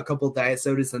like a couple of diet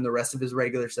sodas and the rest of his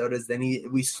regular sodas. Then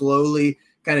we slowly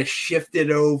kind of shifted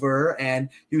over and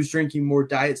he was drinking more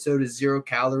diet soda, 0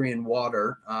 calorie and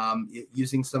water,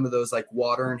 using some of those like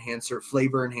flavor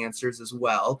enhancers as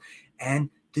well.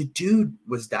 And the dude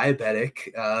was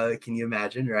diabetic. Can you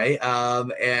imagine? Right.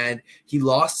 And he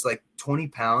lost like 20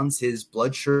 pounds. His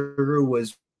blood sugar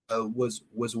was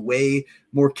way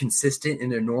more consistent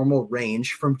in a normal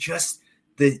range from just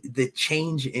the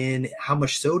change in how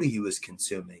much soda he was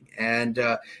consuming. And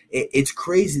it's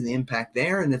crazy, the impact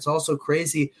there. And it's also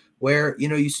crazy where,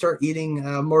 you start eating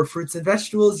more fruits and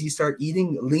vegetables, you start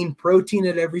eating lean protein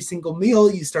at every single meal,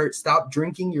 you stop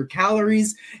drinking your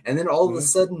calories. And then all of a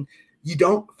sudden, you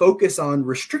don't focus on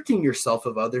restricting yourself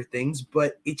of other things,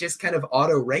 but it just kind of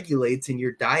auto-regulates in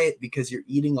your diet because you're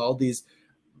eating all these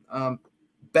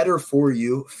better for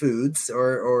you foods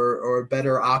or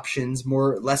better options,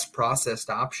 less processed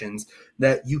options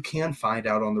that you can find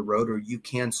out on the road or you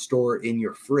can store in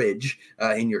your fridge,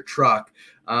 in your truck.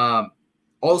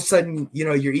 All of a sudden,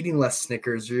 you're eating less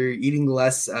Snickers, you're eating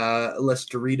less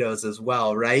Doritos as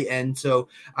well, right? And so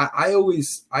I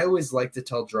always like to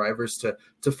tell drivers to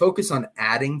focus on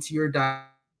adding to your diet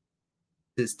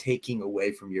is taking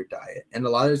away from your diet. And a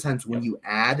lot of the times when you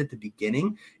add at the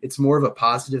beginning, it's more of a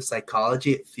positive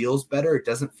psychology. It feels better. It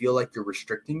doesn't feel like you're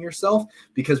restricting yourself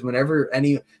because whenever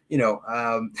not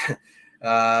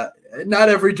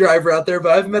every driver out there,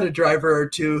 but I've met a driver or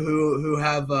two who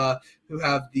have the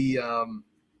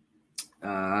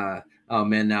oh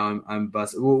man, now I'm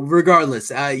busted. Well,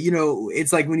 regardless,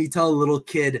 it's like when you tell a little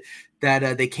kid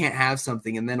that they can't have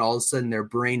something, and then all of a sudden their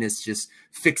brain is just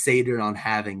fixated on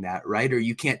having that, right? Or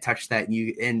you can't touch that,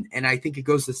 and I think it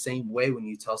goes the same way when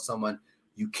you tell someone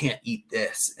you can't eat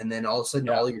this, and then all of a sudden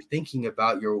all you're thinking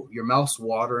about your mouth's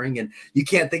watering, and you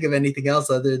can't think of anything else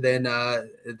other than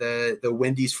the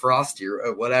Wendy's Frosty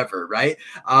or whatever, right?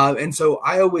 And so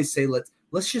I always say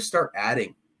let's just start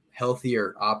adding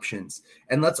healthier options,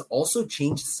 and let's also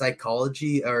change the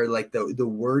psychology or like the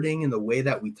wording and the way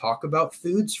that we talk about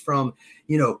foods from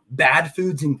bad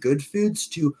foods and good foods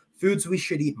to foods we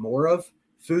should eat more of,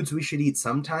 foods we should eat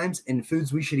sometimes, and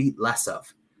foods we should eat less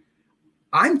of.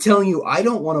 I'm telling you, I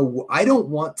don't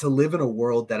want to live in a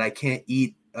world that I can't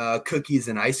eat cookies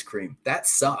and ice cream. That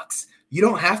sucks. You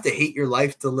don't have to hate your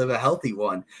life to live a healthy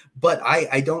one, but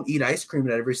I don't eat ice cream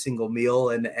at every single meal,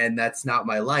 and that's not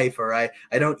my life. Or I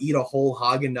don't eat a whole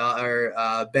Haagen-Dazs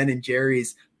or Ben and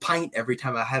Jerry's pint every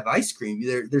time I have ice cream.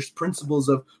 There's principles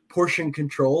of portion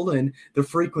control and the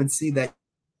frequency that.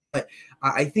 But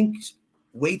I think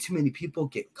way too many people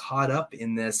get caught up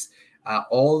in this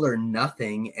all or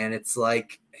nothing, and it's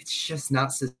like it's just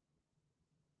not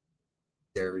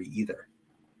necessary either.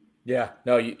 Yeah,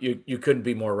 no, you couldn't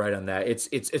be more right on that.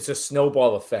 It's a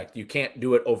snowball effect. You can't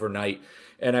do it overnight.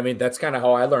 And I mean, that's kind of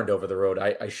how I learned over the road.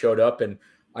 I showed up and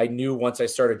I knew once I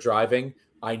started driving,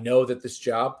 I know that this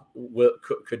job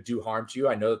could do harm to you.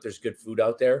 I know that there's good food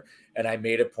out there. And I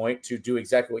made a point to do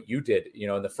exactly what you did.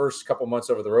 In the first couple months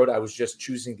over the road, I was just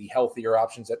choosing the healthier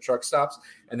options at truck stops.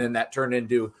 And then that turned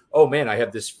into, oh man, I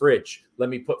have this fridge. Let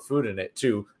me put food in it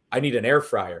too. I need an air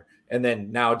fryer. And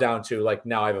then now down to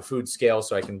now I have a food scale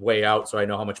so I can weigh out so I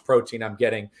know how much protein I'm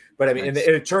getting. But I mean, nice.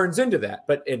 And it turns into that.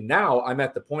 And now I'm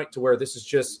at the point to where this is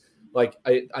just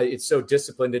it's so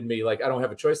disciplined in me. Like I don't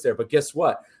have a choice there. But guess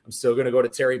what? I'm still going to go to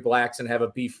Terry Black's and have a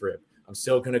beef rib. I'm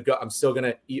still going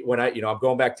to eat when I'm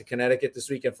going back to Connecticut this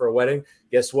weekend for a wedding.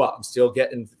 Guess what? I'm still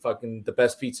getting fucking the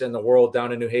best pizza in the world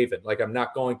down in New Haven. Like I'm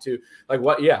not going to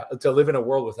to live in a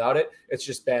world without it. It's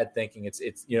just bad thinking.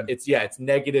 It's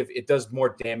negative. It does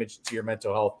more damage to your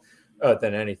mental health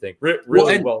than anything.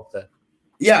 Really well said.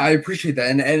 Yeah, I appreciate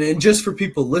that. And just for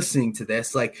people listening to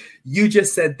this, like you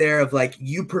just said there of like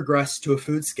you progress to a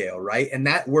food scale, right? And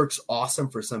that works awesome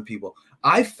for some people.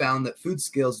 I found that food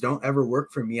scales don't ever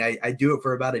work for me. I do it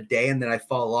for about a day and then I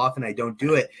fall off and I don't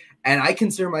do it. And I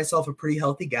consider myself a pretty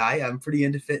healthy guy. I'm pretty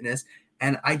into fitness.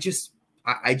 And I just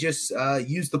I just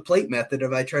use the plate method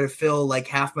of I try to fill like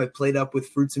half my plate up with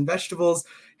fruits and vegetables,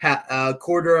 a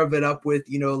quarter of it up with,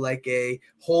 like a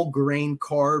whole grain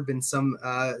carb in some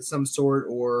sort,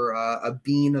 or a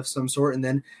bean of some sort, and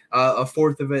then a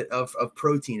fourth of it of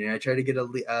protein. And I try to get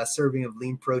a serving of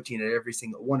lean protein at every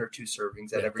single, 1 or 2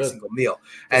 servings at every single meal.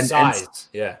 And size.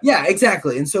 Yeah,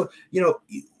 exactly. And so,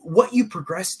 what you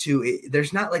progress to,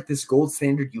 there's not like this gold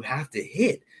standard you have to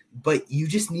hit, but you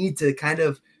just need to kind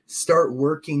of start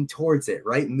working towards it,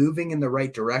 right? Moving in the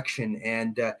right direction.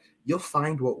 And you'll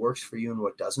find what works for you and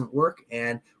what doesn't work.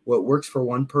 And what works for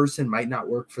one person might not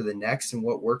work for the next. And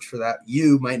what works for that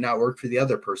you might not work for the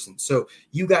other person. So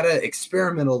you got to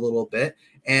experiment a little bit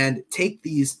and take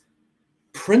these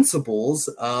principles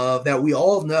of that we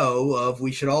all know of.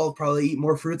 We should all probably eat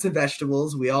more fruits and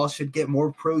vegetables. We all should get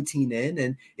more protein in.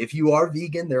 And if you are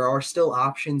vegan, there are still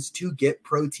options to get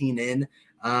protein in.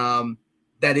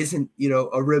 That isn't, a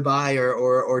ribeye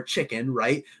or chicken,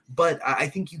 right? But I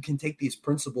think you can take these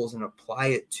principles and apply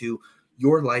it to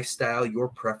your lifestyle, your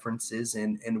preferences,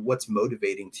 and what's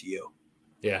motivating to you.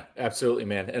 Yeah, absolutely,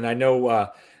 man. And I know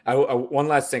one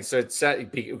last thing. So it's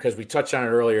because we touched on it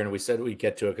earlier and we said we'd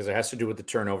get to it because it has to do with the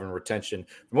turnover and retention.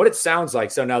 From what it sounds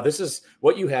like, so now this is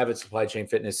what you have at Supply Chain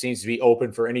Fitness seems to be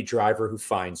open for any driver who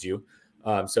finds you.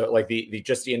 So like the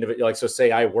individual, like, so say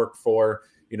I work for,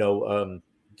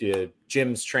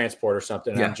 Jim's Transport or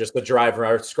something. Yeah. I'm just the driver.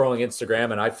 I'm scrolling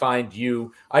Instagram and I find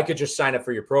you. I could just sign up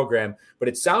for your program, but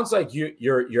it sounds like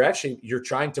you're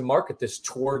trying to market this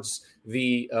towards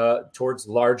towards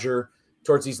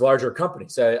these larger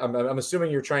companies. I'm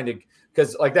assuming you're trying to,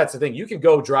 because like that's the thing. You can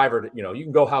go driver to, you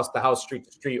can go house to house, street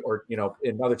to street, or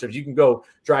in other terms, you can go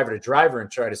driver to driver and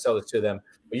try to sell it to them.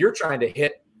 But you're trying to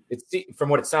hit. It's from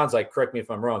what it sounds like. Correct me if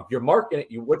I'm wrong. You're marketing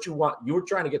it. What you want. You were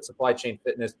trying to get Supply Chain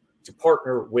Fitness to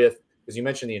partner with, because you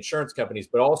mentioned the insurance companies,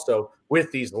 but also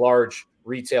with these large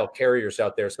retail carriers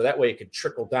out there. So that way it could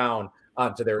trickle down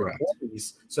onto their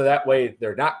employees. So that way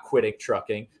they're not quitting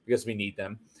trucking because we need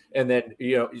them. And then,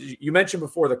 you mentioned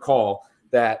before the call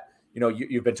that,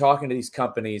 you've been talking to these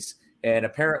companies, and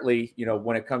apparently,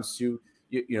 when it comes to,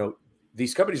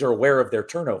 these companies are aware of their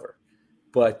turnover,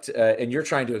 but, and you're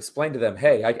trying to explain to them,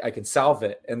 hey, I can solve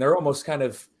it. And they're almost kind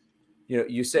of,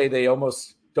 you say they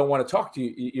almost don't want to talk to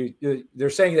you. They're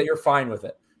saying that you're fine with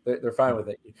it. They're fine with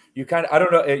it. You kind of, I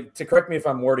don't know, to correct me if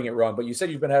I'm wording it wrong, but you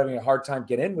said you've been having a hard time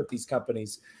getting in with these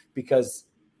companies because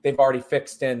they've already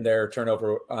fixed in their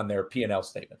turnover on their P&L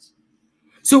statements.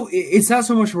 So it's not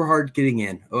so much we're hard getting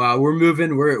in. We're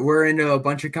moving. We're into a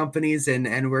bunch of companies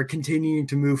and we're continuing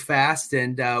to move fast,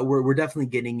 and we're definitely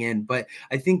getting in. But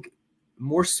I think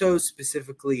more so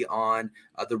specifically on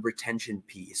the retention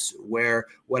piece, where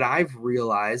what I've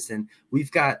realized, and we've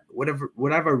got what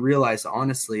I've realized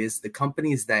honestly, is the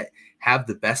companies that have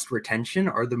the best retention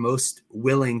are the most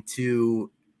willing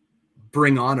to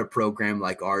bring on a program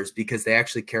like ours because they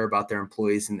actually care about their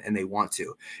employees and they want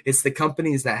to. It's the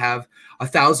companies that have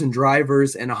 1,000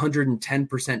 drivers and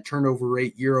 110% turnover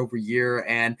rate year over year.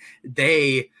 And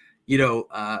they,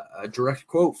 a direct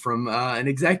quote from an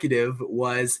executive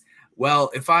was, well,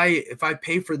 if I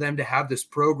pay for them to have this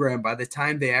program, by the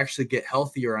time they actually get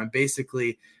healthier, I'm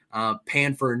basically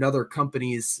paying for another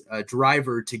company's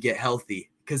driver to get healthy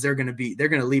because they're going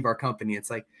to leave our company. It's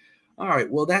like, all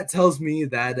right, well, that tells me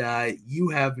that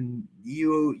you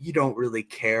don't really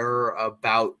care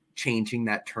about changing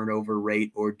that turnover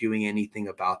rate or doing anything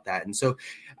about that. And so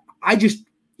I just,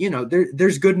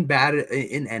 there's good and bad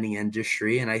in any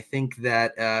industry. And I think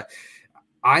that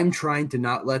I'm trying to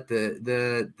not let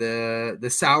the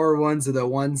sour ones or the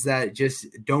ones that just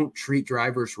don't treat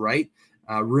drivers right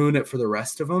ruin it for the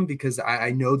rest of them, because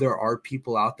I know there are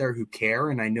people out there who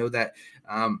care. And I know that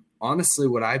honestly,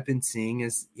 what I've been seeing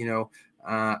is,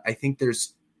 I think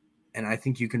there's, and I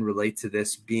think you can relate to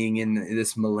this being in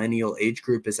this millennial age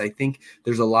group, is I think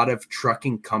there's a lot of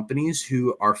trucking companies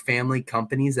who are family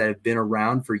companies that have been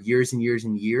around for years and years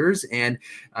and years. And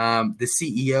the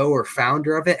CEO or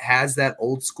founder of it has that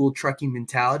old school trucking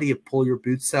mentality of pull your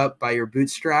boots up by your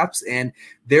bootstraps. And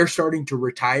they're starting to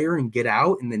retire and get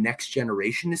out, and the next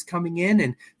generation is coming in,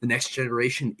 and the next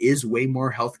generation is way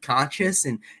more health conscious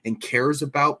and cares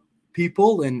about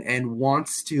people and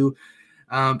wants to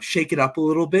shake it up a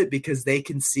little bit because they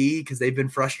can see, because they've been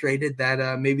frustrated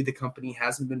that maybe the company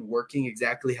hasn't been working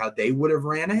exactly how they would have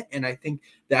ran it. And I think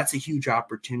that's a huge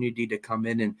opportunity to come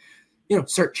in and,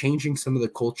 start changing some of the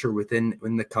culture within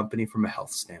the company from a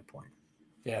health standpoint.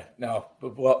 Yeah, no,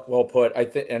 well put. I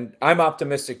think, and I'm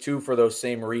optimistic too for those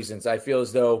same reasons. I feel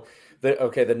as though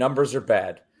the numbers are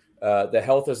bad. The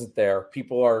health isn't there.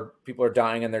 People are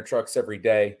dying in their trucks every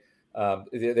day.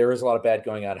 There is a lot of bad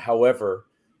going on. However,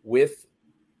 with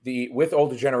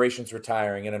older generations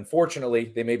retiring, and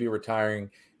unfortunately, they may be retiring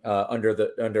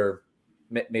under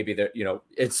maybe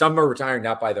and some are retiring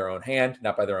not by their own hand,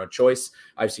 not by their own choice.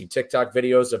 I've seen TikTok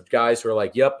videos of guys who are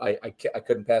like, "Yep, I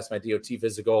couldn't pass my DOT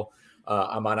physical.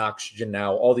 I'm on oxygen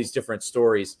now." All these different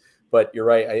stories. But you're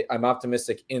right. I'm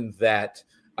optimistic in that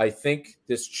I think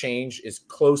this change is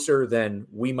closer than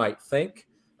we might think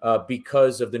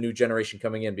because of the new generation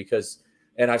coming in.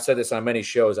 And I've said this on many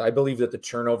shows, I believe that the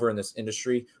turnover in this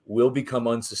industry will become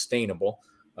unsustainable.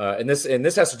 And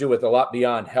this has to do with a lot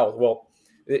beyond health. Well,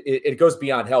 it goes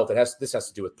beyond health. This has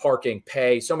to do with parking,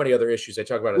 pay, so many other issues I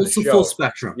talk about in the show. Full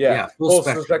spectrum. Yeah, full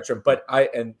spectrum. But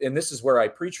and this is where I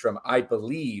preach from. I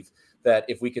believe that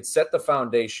if we could set the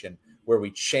foundation where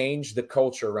we change the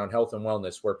culture around health and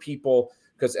wellness, where people,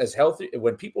 because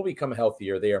when people become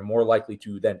healthier, they are more likely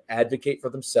to then advocate for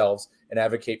themselves and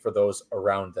advocate for those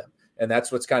around them. And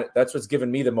that's what's given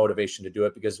me the motivation to do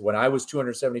it. Because when I was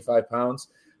 275 pounds,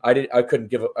 I couldn't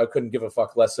give a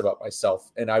fuck less about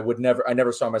myself. And I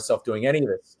never saw myself doing any of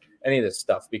this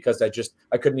stuff because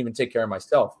I couldn't even take care of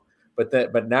myself.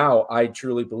 But now I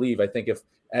truly believe, I think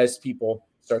as people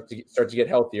start to get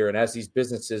healthier, and as these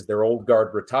businesses, their old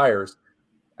guard retires,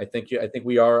 I think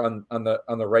we are on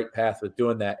the right path with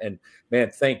doing that. And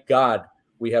man, thank God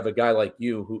we have a guy like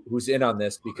you who's in on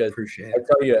this, because I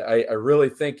tell you, I really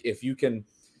think if you can,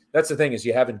 that's the thing, is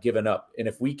you haven't given up. And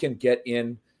if we can get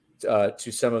in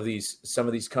to some of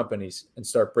these companies and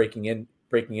start breaking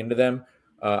into them,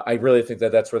 I really think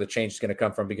that's where the change is going to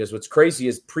come from. Because what's crazy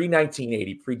is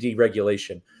pre-1980,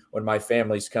 pre-deregulation, when my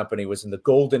family's company was in the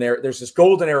golden era, there's this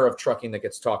golden era of trucking that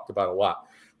gets talked about a lot,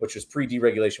 which was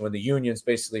pre-deregulation, when the unions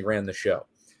basically ran the show.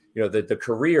 The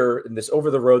career in this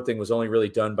over-the-road thing was only really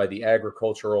done by the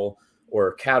agricultural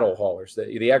or cattle haulers.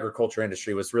 The agriculture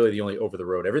industry was really the only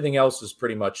over-the-road. Everything else was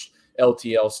pretty much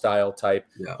LTL style type,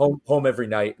 home every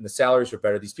night, and the salaries were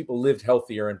better. These people lived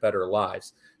healthier and better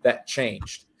lives. That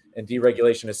changed, and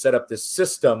deregulation has set up this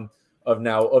system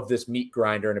of this meat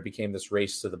grinder, and it became this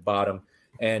race to the bottom.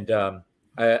 And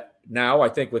now I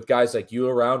think with guys like you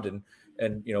around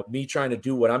and me trying to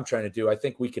do what I'm trying to do, I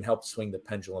think we can help swing the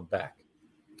pendulum back.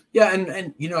 Yeah,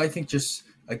 and I think just,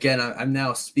 again, I'm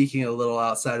now speaking a little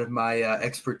outside of my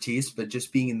expertise, but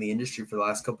just being in the industry for the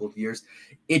last couple of years,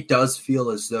 it does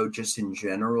feel as though just in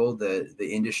general the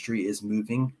industry is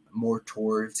moving more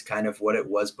towards kind of what it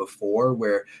was before,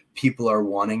 where people are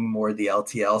wanting more of the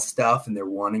LTL stuff and they're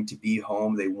wanting to be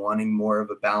home, they're wanting more of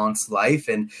a balanced life,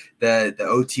 and the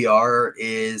OTR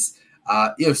is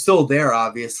still there,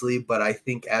 obviously, but I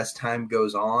think as time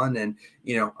goes on, and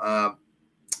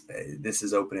this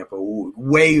is opening up a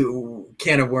way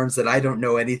can of worms that I don't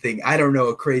know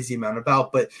a crazy amount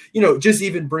about, but just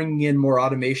even bringing in more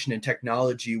automation and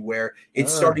technology, where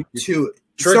it's starting to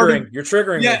you're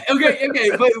triggering. Yeah.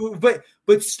 Okay.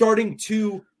 But starting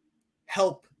to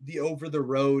help the over the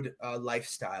road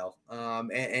lifestyle,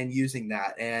 and using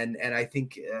that. And I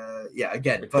think,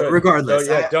 again, but regardless,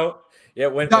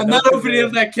 not opening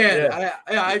up that can.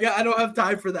 Yeah. I don't have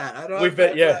time for that. We've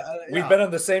been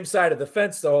on the same side of the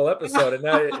fence the whole episode, and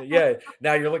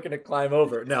now you're looking to climb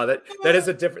over. No, that's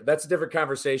a different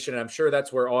conversation, and I'm sure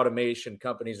that's where automation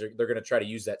companies they're going to try to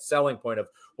use that selling point of,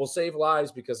 we'll save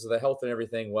lives because of the health and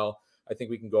everything. Well, I think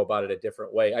we can go about it a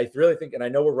different way. I really think, and I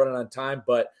know we're running on time,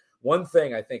 but one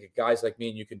thing I think guys like me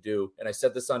and you can do, and I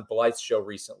said this on Blythe's show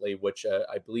recently, which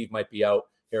I believe might be out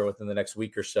here within the next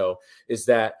week or so, is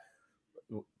that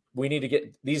we need to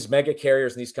get these mega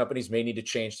carriers, and these companies may need to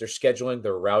change their scheduling,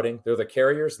 their routing. They're the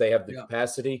carriers. They have the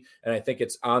capacity. And I think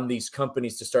it's on these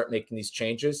companies to start making these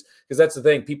changes, because that's the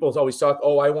thing. People always talk,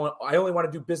 I only want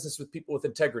to do business with people with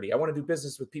integrity. I want to do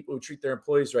business with people who treat their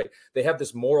employees right. They have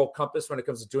this moral compass when it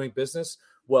comes to doing business.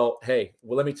 Well,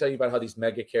 let me tell you about how these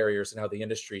mega carriers and how the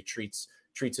industry treats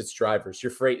its drivers.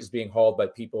 Your freight is being hauled by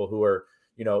people who are,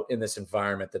 in this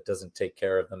environment that doesn't take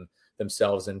care of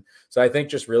themselves. And so I think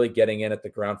just really getting in at the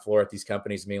ground floor at these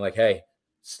companies, being like, hey,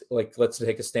 let's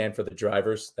take a stand for the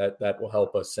drivers. That will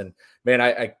help us. And man,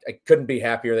 I couldn't be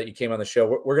happier that you came on the show.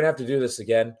 We're going to have to do this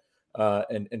again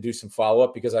and do some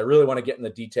follow-up, because I really want to get in the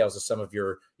details of some of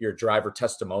your driver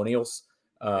testimonials.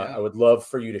 I would love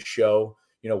for you to show,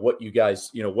 what you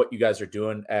guys are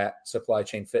doing at Supply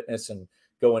Chain Fitness, and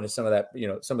go into some of that,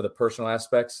 some of the personal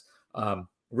aspects.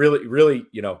 Really,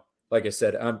 like I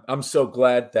said, I'm so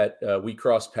glad that we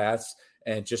crossed paths,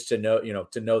 and just to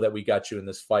know that we got you in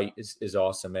this fight is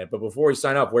awesome, man. But before we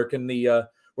sign up, where can the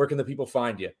people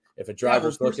find you? If a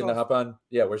driver's looking to hop on,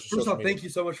 where's your social media? Thank you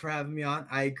so much for having me on.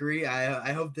 I agree.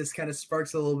 I hope this kind of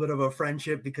sparks a little bit of a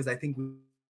friendship, because I think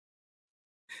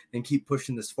and keep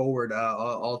pushing this forward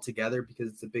all together, because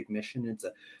it's a big mission.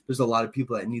 There's a lot of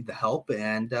people that need the help.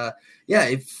 And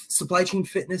if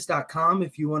supplychainfitness.com,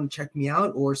 if you want to check me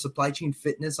out, or Supply Chain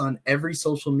Fitness on every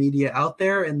social media out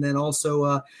there. And then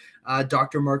also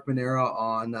Dr. Mark Manera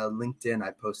on LinkedIn.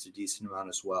 I post a decent amount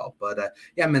as well. But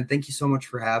man, thank you so much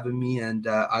for having me. And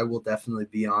I will definitely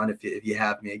be on if you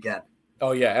have me again.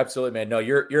 Oh yeah, absolutely, man. No,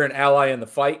 you're an ally in the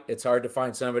fight. It's hard to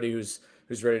find somebody who's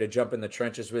ready to jump in the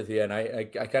trenches with you, and I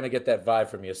kind of get that vibe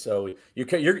from you. So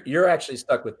you're actually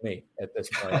stuck with me at this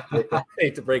point. I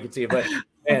hate to break it to you, but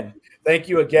man, thank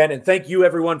you again, and thank you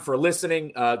everyone for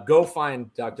listening. Go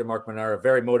find Dr. Mark Manera, a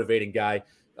very motivating guy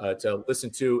to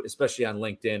listen to, especially on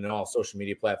LinkedIn and all social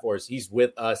media platforms. He's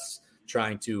with us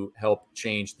trying to help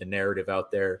change the narrative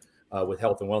out there with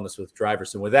health and wellness with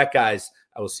drivers. And with that, guys,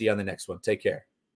 I will see you on the next one. Take care.